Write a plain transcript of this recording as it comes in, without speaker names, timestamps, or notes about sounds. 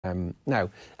Now,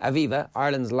 Aviva,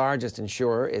 Ireland's largest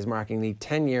insurer, is marking the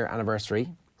 10-year anniversary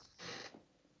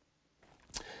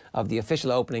of the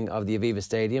official opening of the Aviva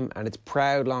Stadium and its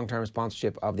proud long-term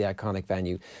sponsorship of the iconic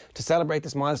venue. To celebrate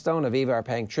this milestone, Aviva are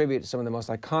paying tribute to some of the most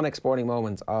iconic sporting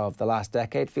moments of the last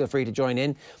decade. Feel free to join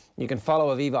in. You can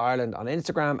follow Aviva Ireland on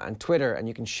Instagram and Twitter, and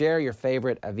you can share your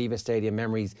favourite Aviva Stadium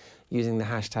memories using the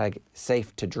hashtag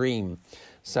 #SafeToDream.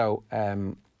 So,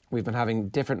 we've been having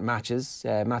different matches.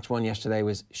 Match one yesterday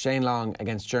was Shane Long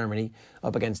against Germany,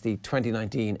 up against the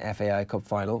 2019 FAI Cup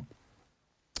Final.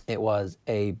 It was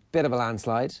a bit of a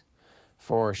landslide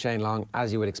for Shane Long,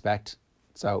 as you would expect.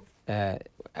 So, an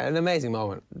amazing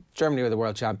moment. Germany were the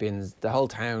world champions. The whole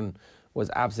town was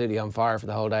absolutely on fire for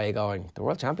the whole day, going, the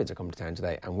world champions are coming to town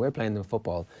today and we're playing them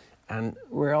football. And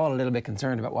we're all a little bit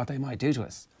concerned about what they might do to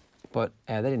us. But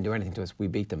they didn't do anything to us. We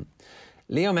beat them.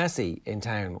 Leo Messi in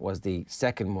town was the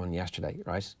second one yesterday,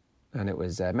 right? And it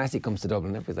was Messi comes to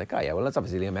Dublin. It was like, oh yeah, well, that's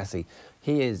obviously Leo Messi.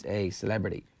 He is a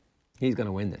celebrity. He's going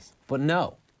to win this. But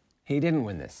no, he didn't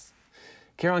win this.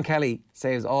 Ciaran Kelly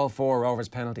saves all 4 Rovers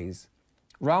penalties.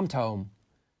 Rom Tome,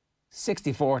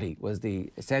 60-40 was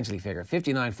the essentially figure.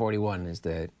 59-41 is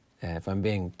the, if I'm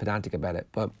being pedantic about it.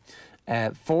 But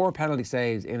 4 penalty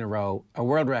saves in a row, a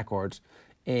world record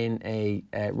in a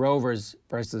Rovers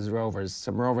versus Rovers,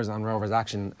 some Rovers on Rovers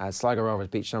action as Sligo Rovers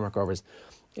beat Shamrock Rovers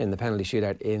in the penalty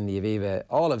shootout in the Aviva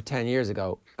all of 10 years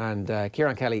ago. And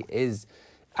Ciaran Kelly is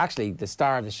actually the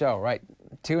star of the show, right?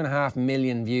 2.5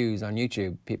 million views on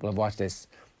YouTube. People have watched this.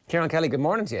 Ciaran Kelly, good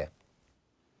morning to you.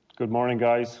 Good morning,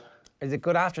 guys. Is it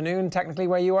good afternoon, technically,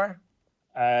 where you are?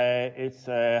 It's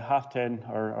 10:30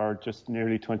 or just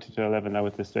nearly 20 to 11 now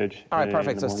at this stage. All right,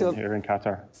 perfect. So still here in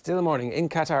Qatar. Still the morning in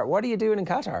Qatar. What are you doing in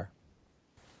Qatar?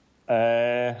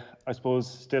 I suppose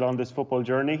still on this football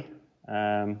journey.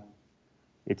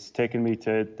 It's taken me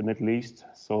to the Middle East,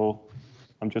 so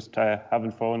I'm just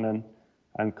having fun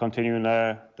and continuing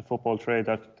the football trade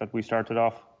that we started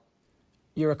off.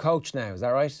 You're a coach now, is that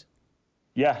right?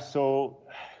 Yeah. So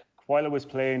while I was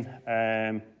playing,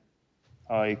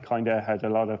 I kind of had a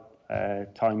lot of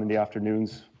time in the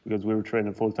afternoons because we were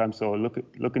training full time. So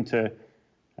looking to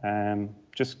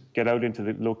just get out into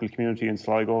the local community in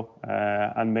Sligo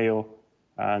and Mayo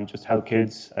and just help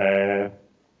kids. But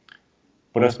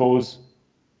I suppose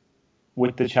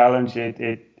with the challenge,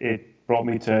 it brought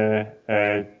me to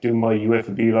do my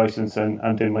UEFA B licence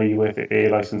and then my UEFA A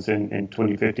licence in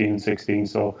 2015 and 16.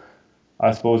 So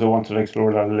I suppose I wanted to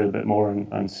explore that a little bit more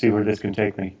and see where this can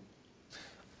take me.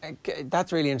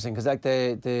 That's really interesting because like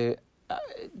the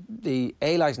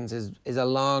A licence is a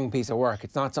long piece of work.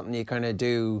 It's not something you kind of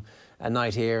do a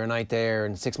night here, a night there,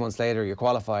 and 6 months later you're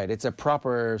qualified. It's a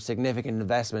proper significant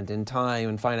investment in time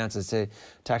and finances to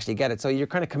actually get it. So you're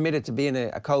kind of committed to being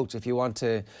a coach if you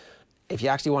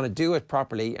actually want to do it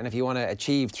properly and if you want to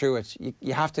achieve through it.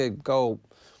 You have to go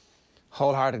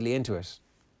wholeheartedly into it.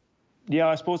 Yeah,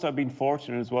 I suppose I've been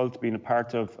fortunate as well to be a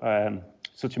part of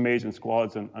such amazing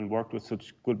squads and worked with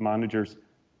such good managers.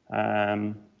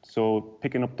 So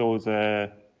picking up those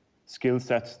skill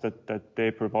sets that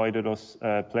they provided us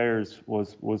players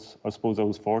was I suppose I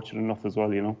was fortunate enough as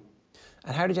well, you know.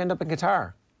 And how did you end up in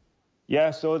Qatar?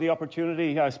 Yeah, so the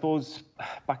opportunity, I suppose,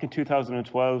 back in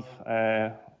 2012,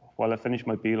 while I finished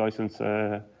my B licence,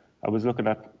 I was looking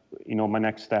at, my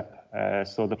next step.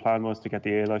 So the plan was to get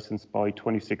the A licence by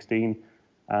 2016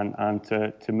 and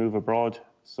to move abroad.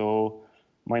 So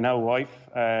my now wife,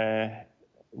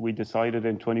 we decided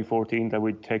in 2014 that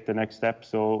we'd take the next step.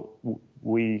 So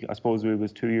I suppose we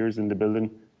was 2 years in the building,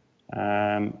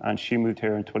 and she moved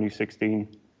here in 2016,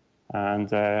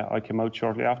 and I came out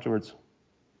shortly afterwards.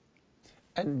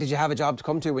 And did you have a job to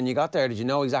come to when you got there? Did you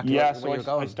know exactly where you were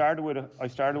going? I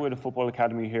started with a football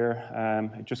academy here.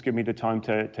 It just gave me the time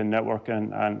to network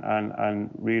and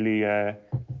really,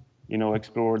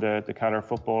 explore the Qatar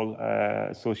Football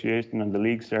Association and the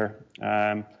leagues there.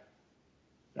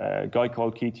 A guy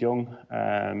called Keith Young,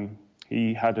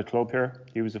 he had a club here.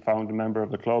 He was a founding member of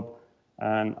the club.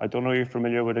 And I don't know if you're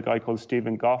familiar with a guy called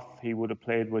Stephen Goff. He would have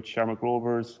played with Shamrock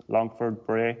Rovers, Longford,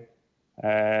 Bray.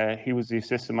 He was the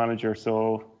assistant manager.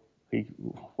 So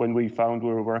when we found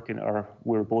we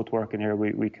were both working here,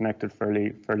 we connected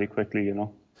fairly quickly, you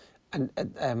know. And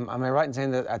am I right in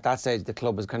saying that at that stage the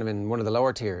club was kind of in one of the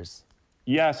lower tiers?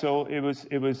 Yeah, so it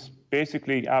was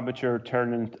basically amateur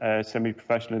turning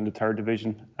semi-professional in the 3rd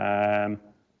division.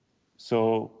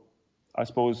 So I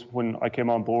suppose when I came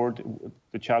on board,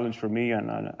 the challenge for me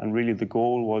and really the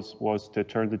goal was to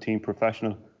turn the team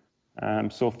professional.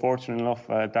 So fortunate enough,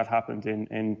 that happened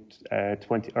in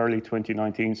early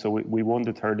 2019. So we won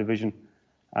the 3rd division,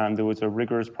 and there was a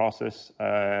rigorous process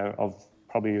of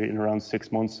probably in around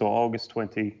 6 months. So August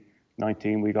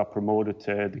 2019, we got promoted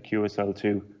to the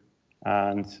QSL2,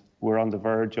 and we're on the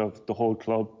verge of the whole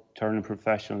club turning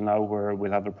professional now, where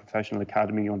we'll have a professional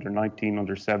academy under 19,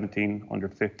 under 17, under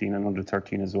 15 and under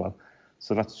 13 as well.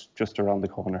 So that's just around the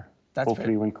corner.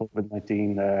 Hopefully when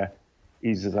COVID-19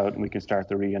 eases out and we can start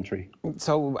the re-entry.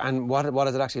 So, and what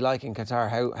is it actually like in Qatar?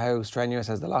 How strenuous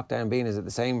has the lockdown been? Is it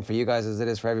the same for you guys as it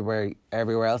is for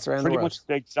everywhere else around the world? Pretty much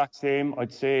the exact same.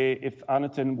 I'd say if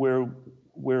anything,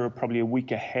 we're probably a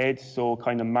week ahead. So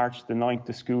kind of March the 9th,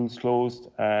 the schools closed.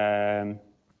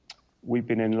 We've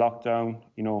been in lockdown,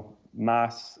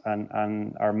 mass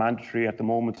and are mandatory at the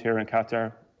moment here in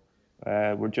Qatar.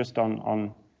 We're just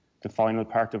on the final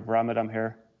part of Ramadan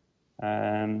here.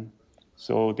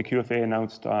 So the QFA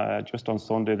announced just on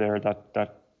Sunday there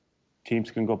that teams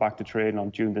can go back to training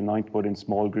on June the 9th, but in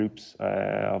small groups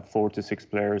of 4 to 6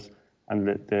 players. And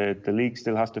the league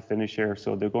still has to finish here.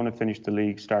 So they're going to finish the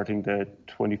league starting the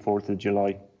 24th of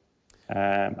July.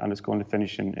 And it's going to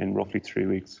finish in roughly 3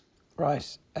 weeks.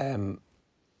 Right.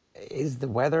 Is the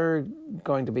weather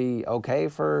going to be okay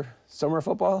for summer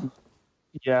football?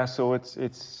 Yeah, so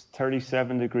it's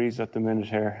 37 degrees at the minute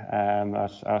here at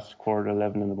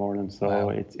 11:15 in the morning. So wow.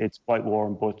 It's quite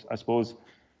warm, but I suppose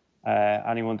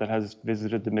anyone that has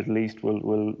visited the Middle East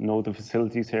will know the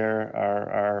facilities here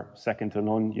are second to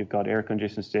none. You've got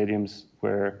air-conditioned stadiums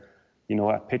where,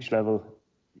 at pitch level,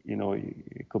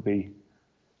 it could be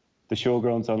the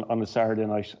showgrounds on a Saturday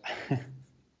night.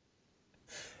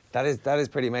 That is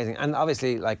pretty amazing, and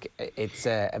obviously, it's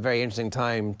a very interesting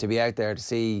time to be out there to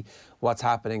see what's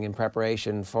happening in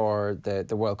preparation for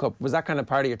the World Cup. Was that kind of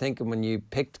part of your thinking when you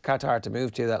picked Qatar to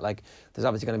move to? That there's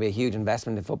obviously going to be a huge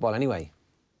investment in football anyway.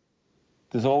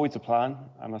 There's always a plan,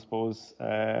 and I suppose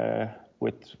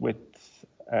with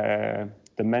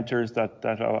the mentors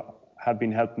that have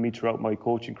been helping me throughout my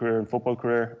coaching career and football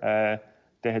career,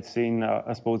 they had seen,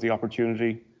 I suppose, the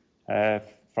opportunity.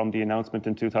 From the announcement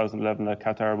in 2011 that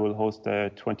Qatar will host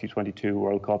the 2022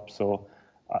 World Cup. So,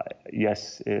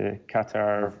 yes,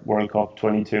 Qatar World Cup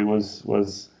 22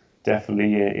 was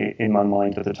definitely in my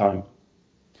mind at the time.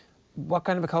 What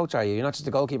kind of a coach are you? You're not just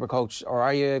a goalkeeper coach, or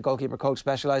are you a goalkeeper coach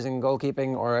specialising in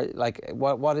goalkeeping, or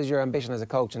what is your ambition as a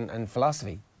coach and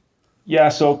philosophy? Yeah,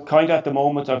 so kind of at the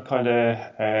moment I'm kind of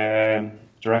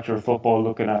director of football,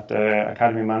 looking at the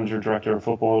academy manager, director of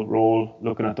football role,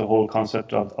 looking at the whole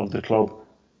concept of the club.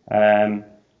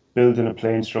 Building a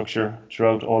playing structure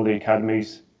throughout all the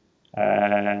academies.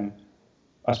 I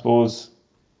suppose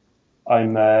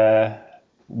I'm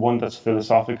one that's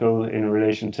philosophical in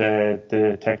relation to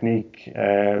the technique,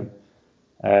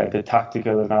 the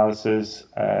tactical analysis,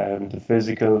 the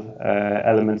physical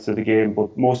elements of the game,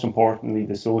 but most importantly,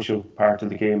 the social part of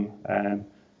the game.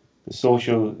 The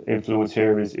social influence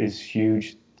here is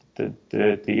huge.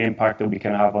 The impact that we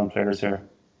can have on players here,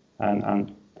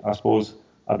 and I suppose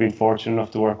I've been fortunate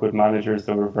enough to work with managers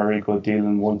that were very good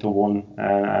dealing one-to-one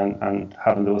and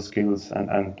having those skills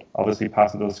and obviously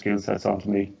passing those skill sets on to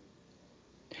me.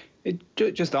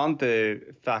 Just on the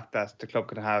fact that the club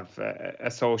can have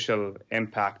a social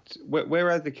impact,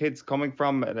 where are the kids coming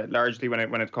from largely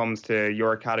when it comes to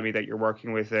your academy that you're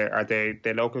working with? Are they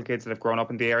local kids that have grown up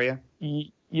in the area?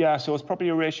 Yeah, so it's probably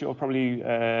a ratio of probably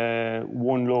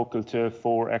 1 local to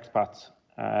 4 expats.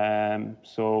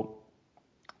 So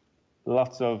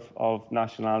lots of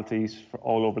nationalities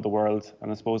all over the world,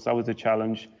 and I suppose that was a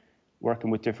challenge, working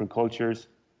with different cultures,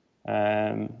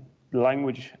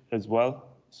 language as well.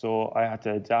 So I had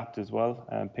to adapt as well,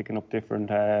 picking up different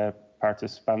parts of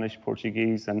Spanish,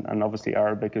 Portuguese, and obviously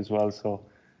Arabic as well. So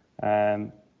I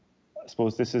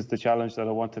suppose this is the challenge that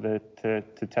I wanted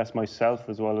to test myself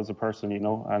as well as a person,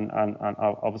 and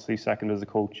obviously second as a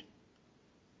coach.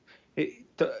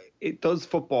 Does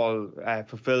football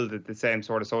fulfil the same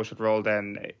sort of social role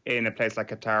then in a place like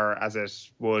Qatar as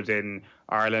it would in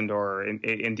Ireland or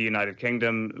in the United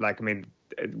Kingdom?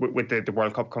 With the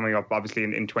World Cup coming up, obviously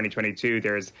in 2022,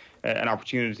 there's an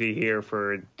opportunity here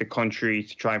for the country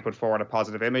to try and put forward a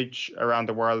positive image around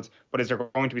the world. But is there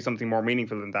going to be something more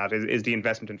meaningful than that? Is the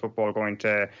investment in football going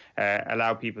to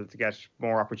allow people to get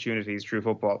more opportunities through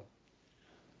football?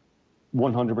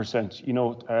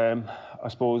 100%. I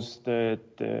suppose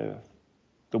the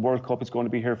World Cup is going to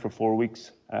be here for 4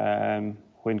 weeks.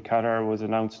 When Qatar was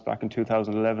announced back in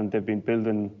 2011, they've been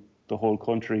building the whole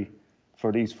country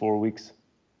for these 4 weeks.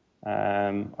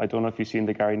 I don't know if you've seen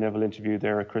the Gary Neville interview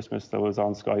there at Christmas that was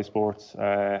on Sky Sports,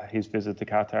 his visit to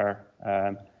Qatar.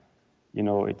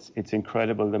 It's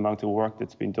incredible the amount of work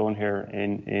that's been done here.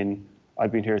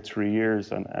 I've been here 3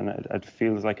 years, and it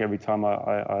feels like every time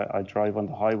I drive on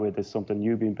the highway, there's something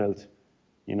new being built.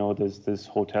 There's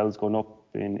hotels going up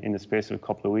in the space of a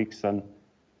couple of weeks.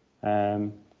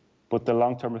 But the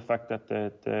long-term effect that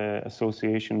the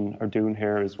association are doing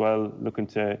here as well, looking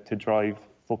to drive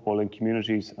football in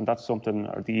communities, and that's something,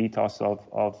 or the ethos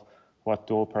of what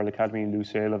Dole Pearl Academy and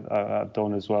Lucille have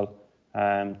done as well.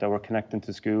 That we're connecting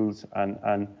to schools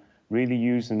and really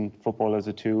using football as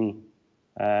a tool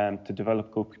to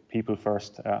develop good people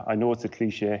first. I know it's a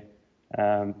cliche,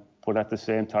 but at the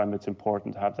same time, it's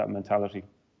important to have that mentality.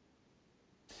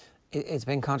 It's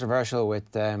been controversial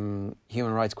with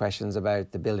human rights questions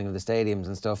about the building of the stadiums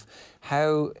and stuff.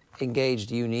 How engaged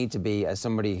do you need to be as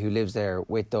somebody who lives there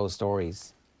with those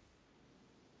stories?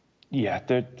 Yeah,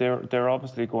 they're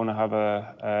obviously going to have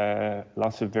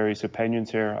lots of various opinions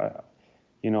here.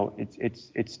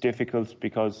 It's difficult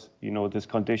because there's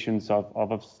conditions of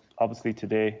obviously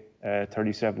today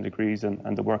 37 degrees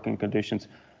and the working conditions.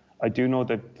 I do know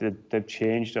that they've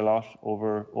changed a lot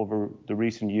over the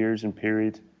recent years and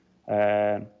period.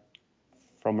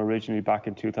 From originally back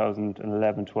in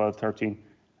 2011, 12, 13,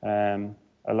 a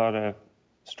lot of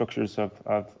structures have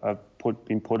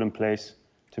been put in place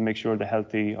to make sure the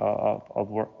health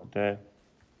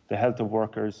of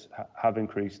workers have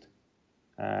increased.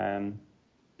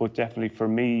 But definitely for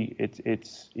me,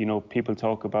 it's people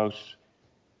talk about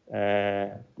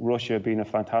Russia being a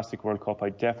fantastic World Cup. I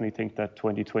definitely think that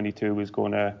 2022 is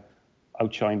going to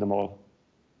outshine them all.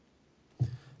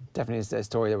 Definitely is a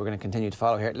story that we're going to continue to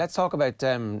follow here. Let's talk about,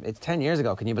 it's 10 years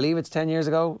ago. Can you believe it's 10 years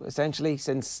ago, essentially,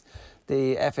 since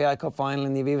the FAI Cup Final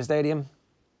in the Aviva Stadium?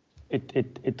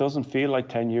 It doesn't feel like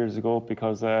 10 years ago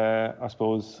because I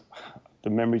suppose the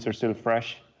memories are still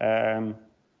fresh.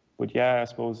 But yeah, I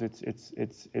suppose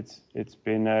it's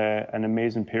been an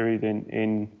amazing period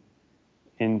in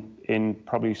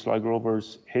probably Sligo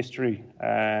Rovers history.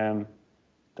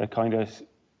 That kind of,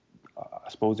 I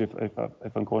suppose if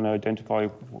I'm going to identify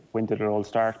when did it all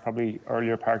start, probably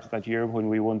earlier part of that year when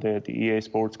we won the EA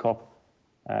Sports Cup.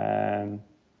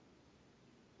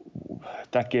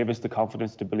 That gave us the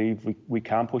confidence to believe we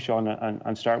can push on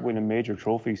and start winning major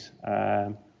trophies.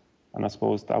 And I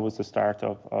suppose that was the start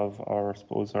of our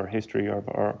history,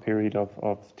 our period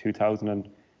of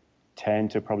 2010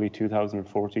 to probably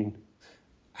 2014.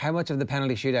 How much of the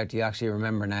penalty shootout do you actually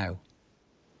remember now?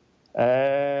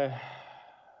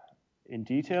 In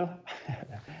detail?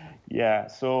 Yeah,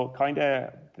 so kind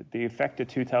of the effect of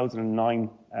 2009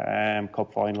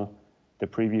 Cup Final, the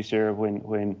previous year when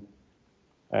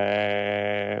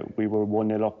we were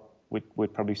 1-0 up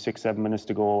with probably 6-7 minutes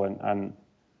to go, and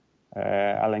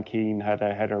Alan Keane had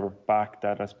a header back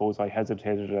that I suppose I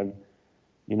hesitated, and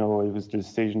it was the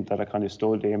decision that I kind of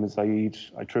stole Damon Zaid.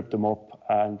 I tripped him up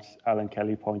and Ciaran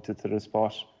Kelly pointed to the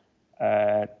spot.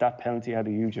 That penalty had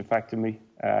a huge effect on me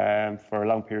for a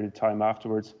long period of time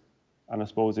afterwards, and I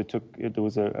suppose there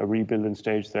was a rebuilding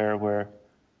stage there where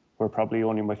probably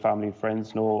only my family and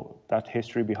friends know that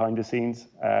history behind the scenes.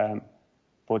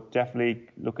 But definitely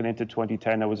looking into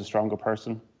 2010, I was a stronger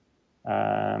person,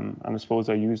 and I suppose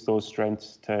I used those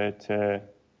strengths to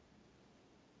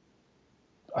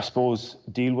I suppose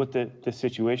deal with the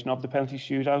situation of the penalty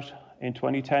shootout in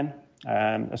 2010.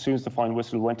 As soon as the final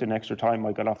whistle went in extra time,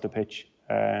 I got off the pitch,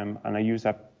 and I used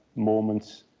that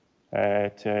moment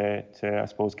to I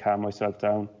suppose calm myself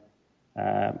down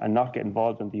and not get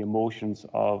involved in the emotions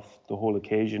of the whole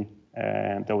occasion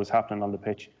that was happening on the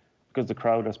pitch, because the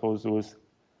crowd, I suppose there was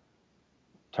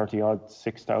 30-odd,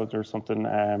 6,000 or something.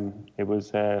 It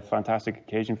was a fantastic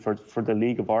occasion for the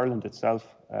League of Ireland itself,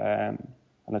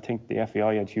 and I think the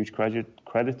FAI had huge credit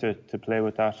to play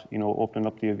with that, opening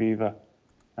up the Aviva.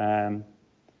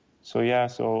 So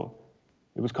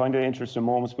it was kind of interesting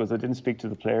moments because I didn't speak to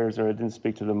the players or I didn't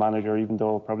speak to the manager, even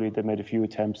though probably they made a few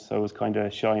attempts. I was kind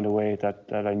of shying away that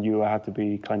I knew I had to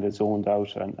be kind of zoned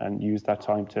out and use that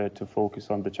time to focus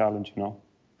on the challenge,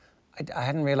 I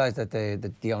hadn't realised that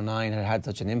the 09 had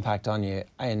such an impact on you.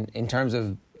 And in terms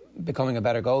of becoming a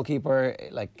better goalkeeper,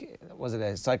 was it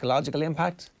a psychological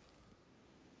impact?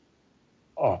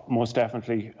 Oh, most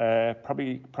definitely.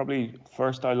 Probably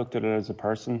first I looked at it as a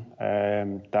person.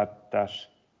 I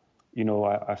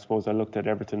suppose I looked at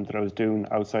everything that I was doing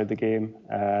outside the game,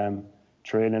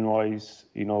 training wise.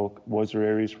 Was there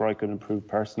areas where I could improve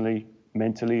personally,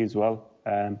 mentally as well?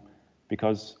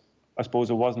 Because I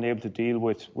suppose I wasn't able to deal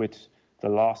with the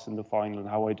loss in the final, and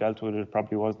how I dealt with it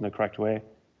probably wasn't the correct way.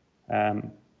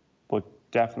 But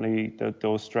definitely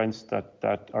those strengths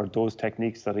or those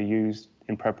techniques that I used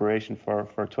in preparation for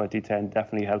 2010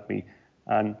 definitely helped me.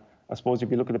 And I suppose if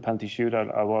you look at the penalty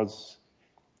shootout,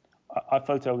 I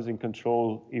felt I was in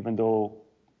control, even though,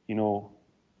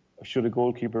 should a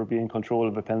goalkeeper be in control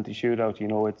of a penalty shootout?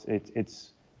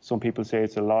 It's some people say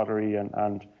it's a lottery,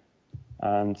 and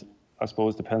and I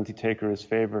suppose the penalty taker is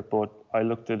favourite. But I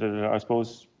looked at it. I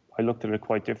suppose I looked at it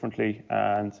quite differently,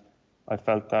 and I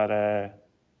felt that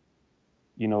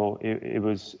it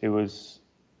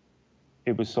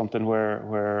was something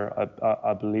where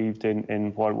I believed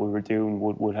in what we were doing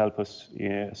would help us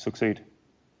succeed.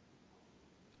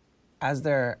 As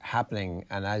they're happening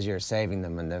and as you're saving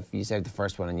them, and you saved the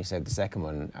first one and you saved the second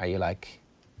one, are you like,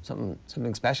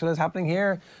 something special is happening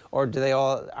here, or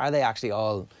are they actually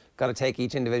all got to take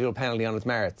each individual penalty on its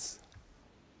merits?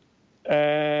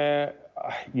 It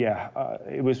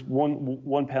was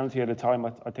one penalty at a time.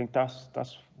 I think that's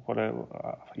what I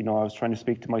was trying to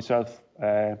speak to myself.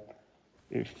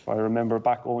 If I remember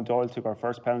back, Owen Doyle took our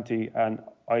first penalty, and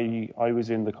I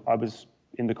was in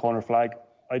the corner flag.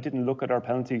 I didn't look at our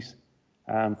penalties,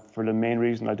 for the main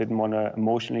reason I didn't want to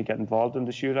emotionally get involved in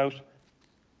the shootout.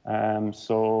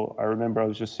 So I remember I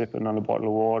was just sipping on a bottle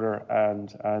of water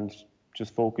and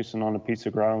just focusing on a piece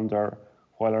of ground, or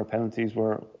while our penalties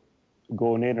were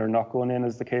going in or not going in,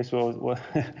 as the case was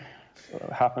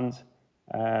happened.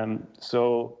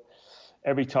 So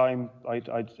every time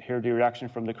I'd hear the reaction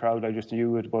from the crowd, I just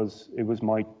knew it was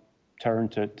my turn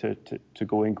to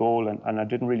go in goal, and I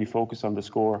didn't really focus on the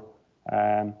score.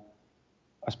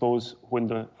 I suppose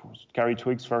when Gary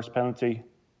Twiggs' first penalty,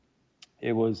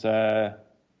 it was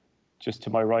just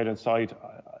to my right hand side,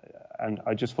 and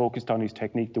I just focused on his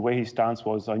technique. The way his stance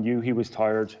was, I knew he was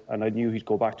tired, and I knew he'd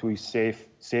go back to his safe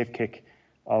kick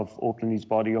of opening his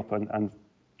body up and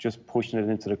just pushing it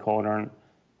into the corner. And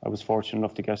I was fortunate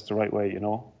enough to guess the right way,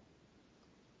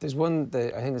 There's one,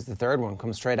 I think it's the third one,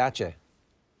 comes straight at you.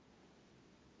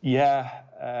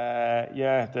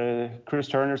 The Chris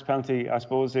Turner's penalty, I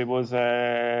suppose it was,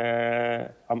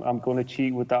 I'm going to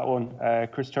cheat with that one.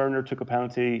 Chris Turner took a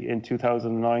penalty in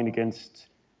 2009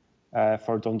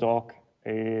 for Dundalk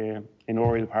in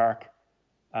Oriel Park.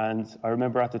 And I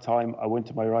remember at the time, I went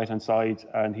to my right-hand side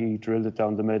and he drilled it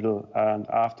down the middle. And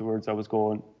afterwards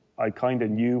I kind of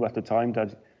knew at the time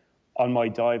that on my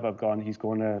dive he's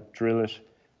going to drill it.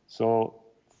 So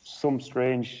some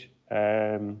strange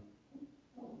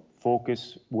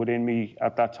focus within me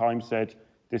at that time said,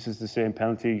 this is the same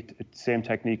penalty, same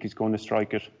technique, he's going to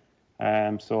strike it.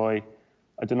 So I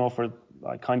don't know,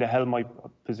 I kind of held my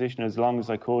position as long as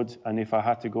I could, and if I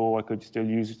had to go, I could still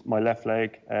use my left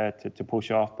leg to push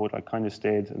off, but I kind of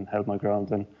stayed and held my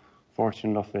ground, and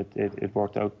fortunate enough, it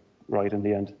worked out right in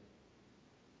the end.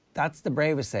 That's the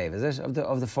bravest save, is it,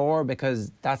 of the four?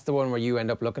 Because that's the one where you end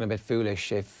up looking a bit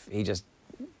foolish if he just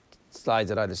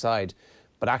slides it either side.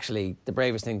 But actually, the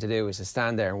bravest thing to do is to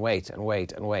stand there and wait and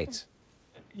wait and wait.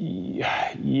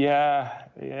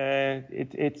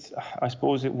 It's. I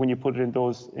suppose when you put it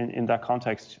in that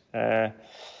context, I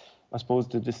suppose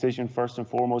the decision first and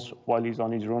foremost, while he's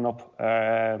on his run up,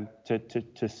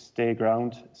 to stay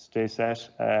ground, stay set.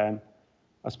 I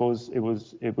suppose it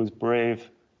was brave,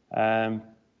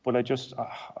 but I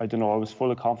don't know. I was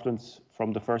full of confidence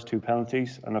from the first two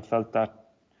penalties, and I felt that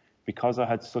because I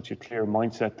had such a clear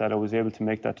mindset that I was able to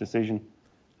make that decision.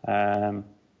 And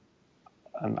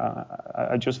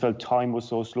I just felt time was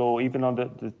so slow. Even on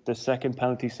the second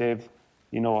penalty save,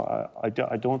 I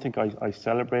don't think I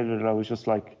celebrated it. I was just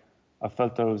like, I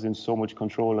felt that I was in so much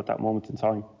control at that moment in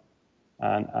time.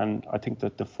 And I think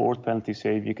that the fourth penalty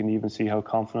save, you can even see how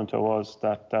confident I was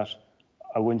that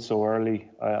I went so early.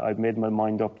 I'd made my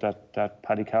mind up that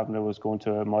Paddy Kavanagh was going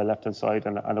to my left-hand side,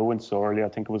 and I went so early. I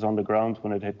think it was on the ground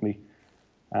when it hit me.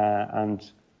 And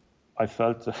I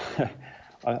felt,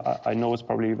 I know it's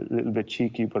probably a little bit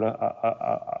cheeky, but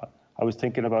I was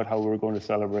thinking about how we were going to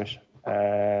celebrate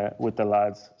with the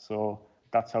lads. So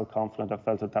that's how confident I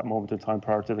felt at that moment in time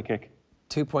prior to the kick.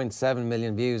 2.7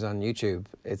 million views on YouTube.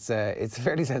 It's a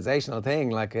fairly sensational thing,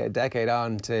 like a decade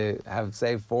on, to have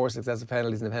saved 4 successive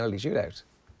penalties in the penalty shootout.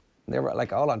 And they were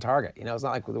like all on target. It's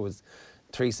not like there was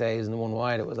 3 saves and 1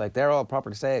 wide. It was like they're all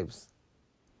proper saves.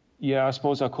 Yeah, I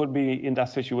suppose I could be in that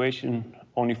situation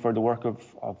only for the work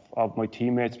of my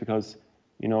teammates, because,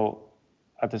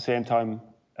 at the same time,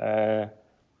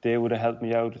 they would have helped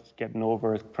me out getting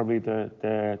over probably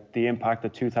the impact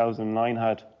that 2009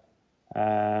 had.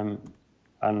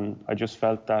 And I just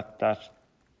felt that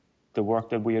the work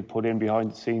that we had put in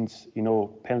behind the scenes,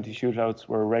 penalty shootouts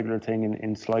were a regular thing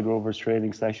in Sligo Rovers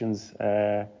training sessions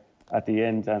at the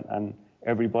end, and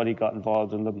everybody got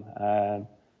involved in them,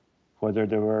 whether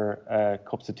there were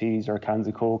cups of teas or cans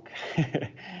of Coke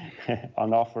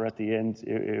on offer at the end.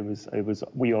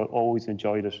 We always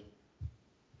enjoyed it.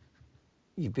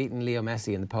 You've beaten Leo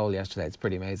Messi in the poll yesterday. It's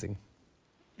pretty amazing.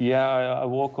 Yeah, I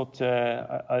woke up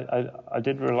to, I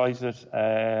didn't realise it.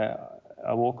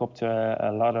 I woke up to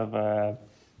a lot of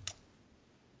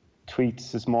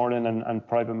tweets this morning and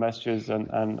private messages, and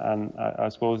I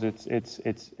suppose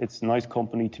it's nice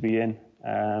company to be in.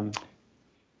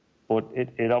 But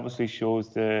it obviously shows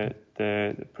the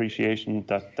appreciation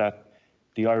that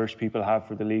the Irish people have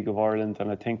for the League of Ireland,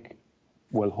 and I think,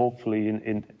 well, hopefully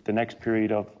in the next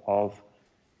period of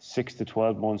 6 to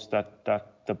 12 months, that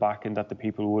the backing that the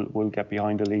people will get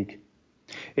behind the league.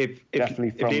 If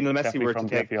Lionel Messi were to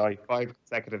take FAI. 5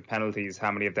 consecutive penalties,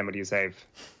 how many of them would you save?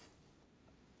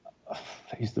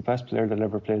 He's the best player that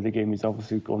ever played the game. He's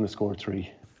obviously going to score 3.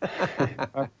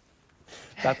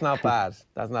 That's not bad.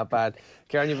 That's not bad.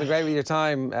 Ciaran, you've been great with your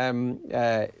time.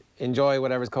 Enjoy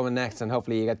whatever's coming next, and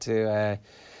hopefully you get to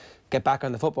get back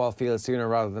on the football field sooner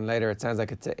rather than later. It sounds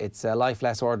like it's a life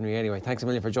less ordinary anyway. Thanks a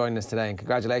million for joining us today, and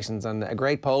congratulations on a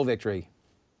great pole victory.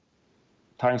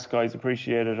 Thanks, guys.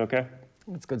 Appreciate it, okay?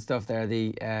 It's good stuff there.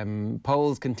 The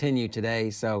polls continue today,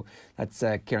 so that's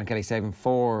Ciaran Kelly saving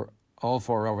all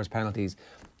 4 Rovers penalties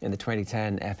in the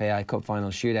 2010 FAI Cup Final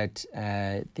shootout.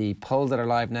 The polls that are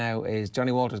live now is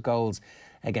Johnny Walter's goals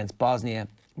against Bosnia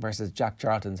versus Jack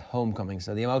Charlton's homecoming.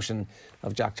 So the emotion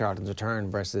of Jack Charlton's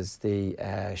return versus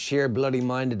the sheer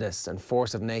bloody-mindedness and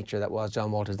force of nature that was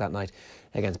John Walters that night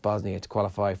against Bosnia to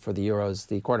qualify for the Euros.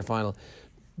 The quarter-final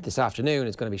this afternoon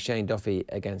is going to be Shane Duffy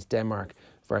against Denmark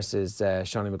versus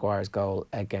Seanie Maguire's goal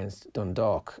against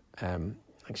Dundalk.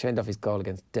 Shane Duffy's goal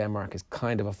against Denmark is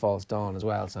kind of a false dawn as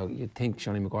well, so you'd think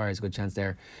Seanie Maguire has a good chance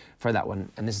there for that one.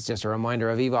 And this is just a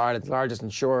reminder, Aviva, Ireland's largest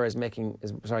insurer, is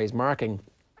marking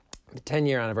the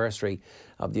 10-year anniversary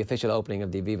of the official opening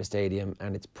of the Aviva Stadium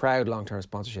and its proud long-term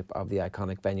sponsorship of the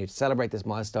iconic venue. To celebrate this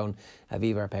milestone,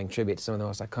 Aviva are paying tribute to some of the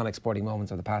most iconic sporting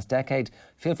moments of the past decade.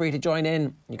 Feel free to join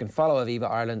in. You can follow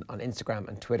Aviva Ireland on Instagram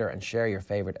and Twitter and share your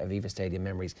favourite Aviva Stadium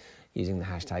memories using the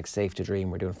hashtag #SafeToDream.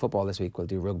 We're doing football this week. We'll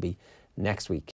do rugby next week.